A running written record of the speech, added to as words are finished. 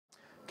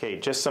Okay,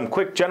 just some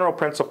quick general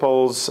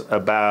principles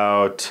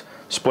about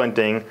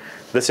splinting.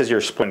 This is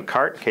your splint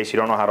cart. In case you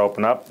don't know how to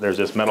open up, there's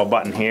this metal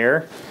button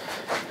here.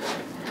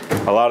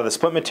 A lot of the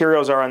splint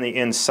materials are on the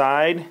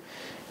inside.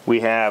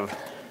 We have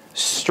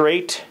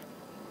straight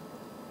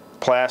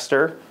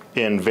plaster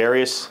in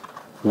various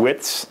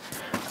widths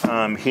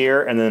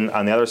here, and then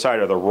on the other side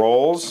are the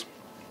rolls.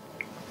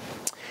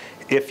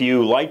 If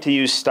you like to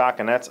use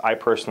stockinets, I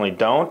personally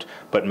don't,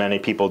 but many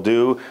people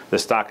do. The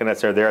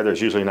stockinets are there.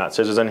 There's usually not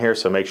scissors in here,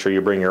 so make sure you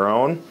bring your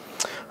own.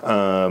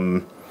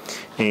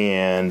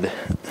 And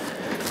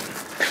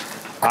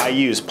I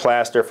use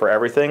plaster for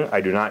everything.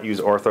 I do not use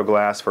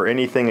orthoglass for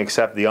anything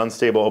except the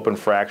unstable open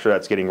fracture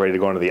that's getting ready to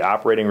go into the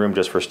operating room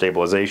just for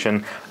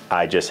stabilization.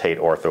 I just hate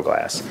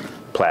orthoglass.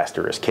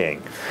 Plaster is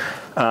king.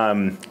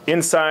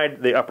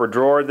 Inside the upper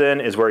drawer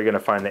then is where you're going to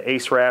find the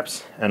ace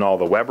wraps and all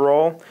the web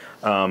roll.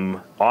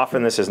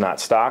 Often this is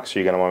not stock, so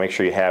you're going to want to make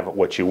sure you have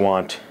what you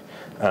want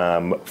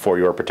for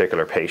your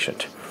particular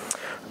patient.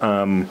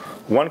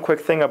 One quick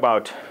thing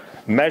about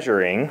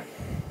measuring.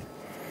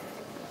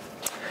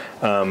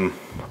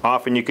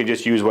 Often you can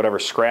just use whatever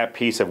scrap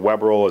piece of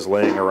web roll is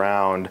laying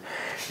around.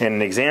 And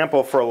an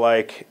example for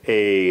like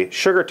a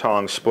sugar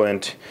tong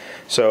splint,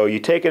 so you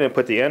take it and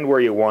put the end where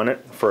you want it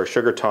for a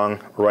sugar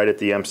tong right at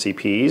the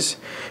MCPs,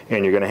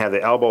 and you're going to have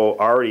the elbow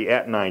already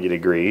at 90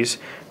 degrees.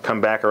 Come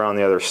back around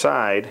the other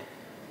side,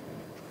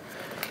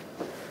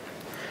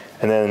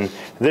 and then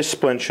this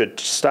splint should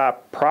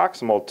stop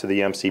proximal to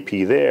the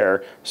MCP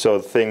there so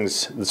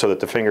that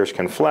the fingers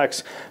can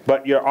flex,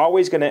 but you're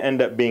always going to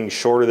end up being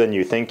shorter than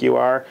you think you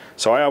are.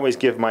 So I always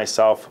give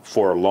myself,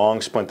 for a long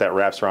splint that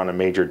wraps around a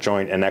major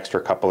joint, an extra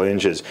couple of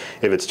inches.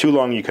 If it's too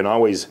long, you can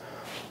always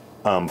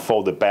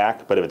fold it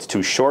back, but if it's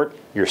too short,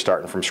 you're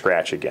starting from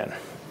scratch again.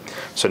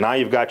 So now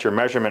you've got your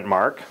measurement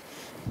mark.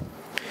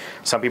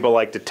 Some people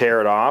like to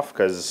tear it off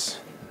because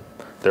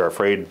they're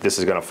afraid this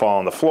is going to fall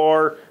on the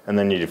floor, and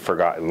then you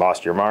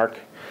lost your mark.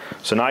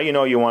 So now you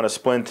know you want a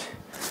splint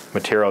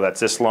material that's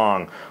this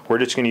long. We're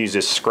just going to use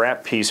this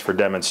scrap piece for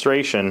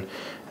demonstration,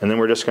 and then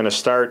we're just going to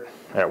start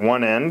at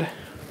one end,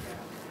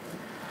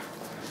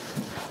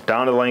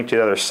 down to the length to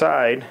the other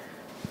side,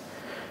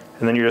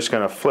 and then you're just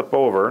going to flip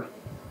over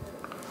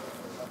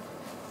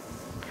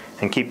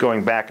and keep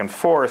going back and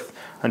forth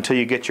until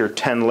you get your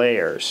 10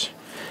 layers.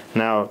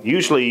 Now,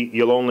 usually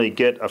you'll only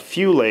get a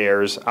few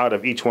layers out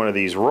of each one of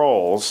these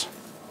rolls.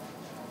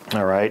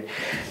 All right,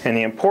 and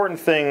the important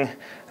thing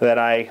that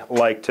I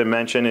like to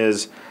mention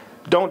is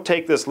don't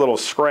take this little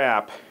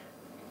scrap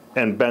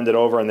and bend it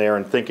over in there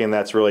and thinking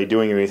that's really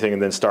doing anything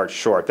and then start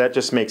short. That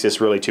just makes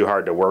this really too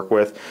hard to work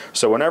with.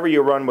 So whenever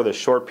you run with a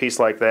short piece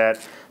like that,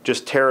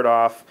 just tear it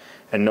off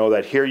and know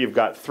that here you've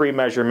got 3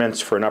 measurements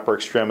for an upper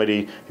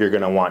extremity. You're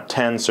going to want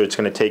 10, so it's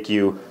going to take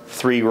you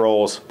 3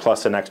 rolls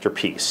plus an extra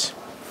piece.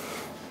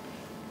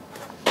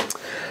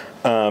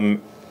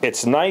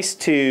 It's nice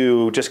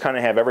to just kind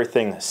of have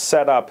everything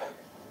set up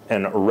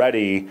and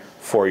ready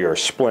for your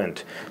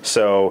splint.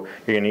 So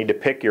you're going to need to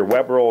pick your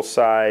web roll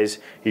size.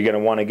 You're going to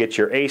want to get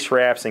your ace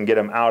wraps and get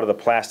them out of the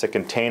plastic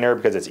container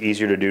because it's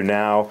easier to do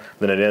now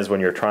than it is when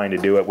you're trying to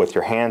do it with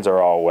your hands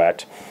are all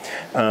wet.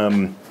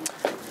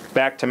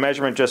 Back to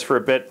measurement just for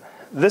a bit.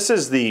 This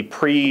is the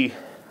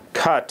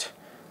pre-cut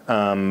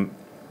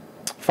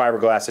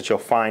fiberglass that you'll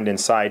find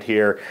inside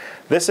here.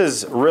 This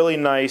is really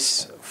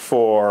nice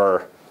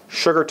for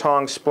sugar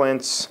tong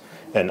splints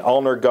and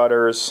ulnar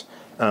gutters.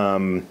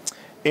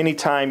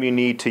 Anytime you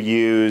need to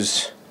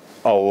use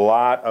a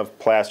lot of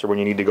plaster when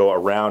you need to go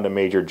around a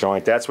major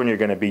joint, that's when you're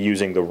going to be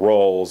using the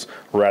rolls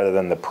rather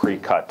than the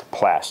pre-cut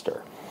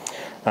plaster.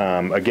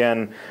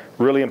 Again,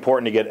 really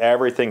important to get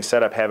everything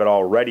set up, have it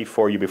all ready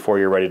for you before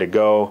you're ready to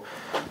go.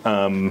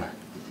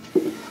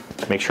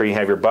 Make sure you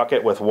have your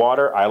bucket with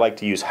water. I like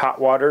to use hot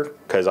water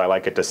because I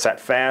like it to set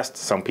fast.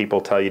 Some people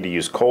tell you to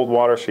use cold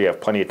water so you have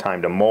plenty of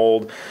time to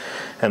mold.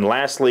 And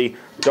lastly,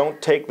 don't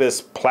take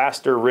this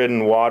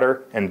plaster-ridden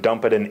water and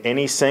dump it in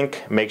any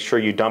sink. Make sure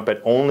you dump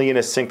it only in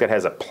a sink that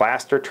has a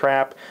plaster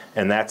trap,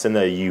 and that's in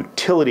the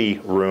utility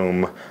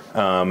room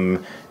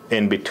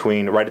in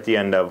between, right at the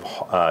end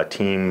of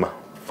Team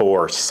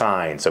 4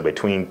 sign. So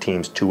between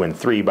Teams 2 and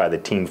 3 by the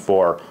Team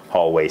 4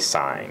 hallway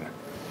sign.